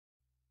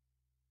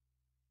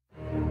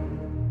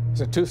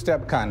It's a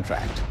two-step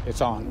contract.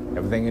 It's on.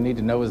 Everything you need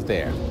to know is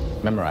there.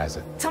 Memorize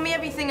it. Tell me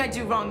everything I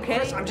do wrong, okay?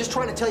 Chris, I'm just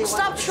trying to tell you.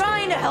 Stop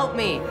trying to help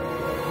me.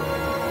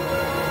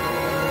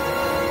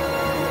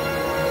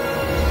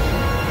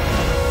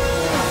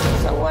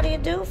 So what do you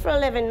do for a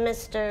living,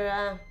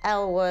 Mr.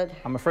 Elwood?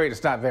 I'm afraid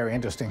it's not very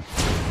interesting.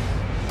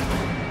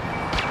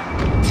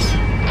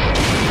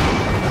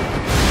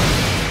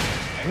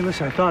 Hey,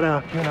 listen, I thought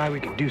you and I, we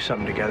could do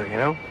something together, you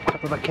know?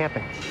 What about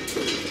camping?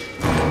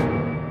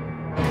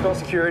 Call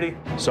security.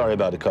 Sorry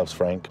about the cuffs,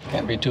 Frank.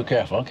 Can't be too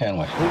careful, can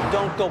we? We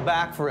don't go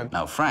back for him.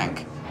 No,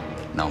 Frank,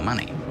 no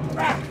money.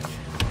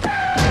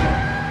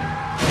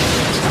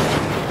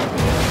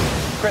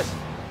 Chris,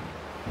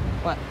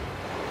 What?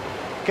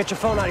 get your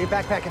phone out of your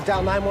backpack and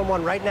dial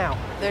 911 right now.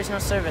 There's no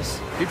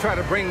service. You try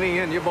to bring me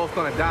in, you're both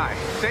gonna die.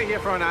 Stay here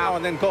for an hour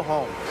and then go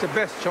home. It's the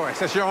best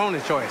choice. It's your only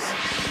choice.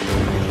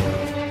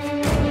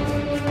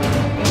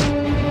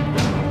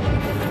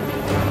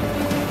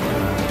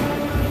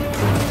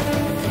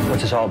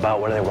 What's this all about?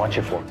 What do they want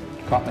you for?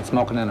 Caught me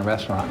smoking in a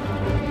restaurant.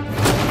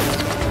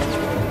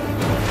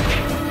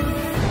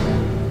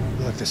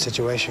 Look, the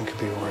situation could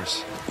be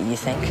worse. You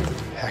think?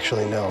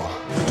 Actually, no.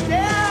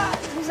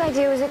 Whose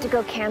idea was it to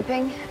go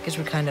camping? Because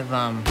we're kind of,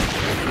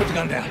 Put the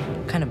gun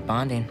down. kind of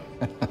bonding.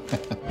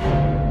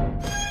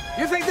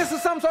 You think this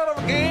is some sort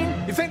of a game?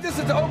 You think this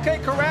is the OK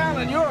Corral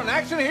and you're an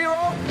action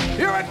hero?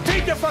 You're a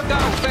teacher, for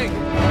God's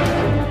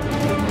sake!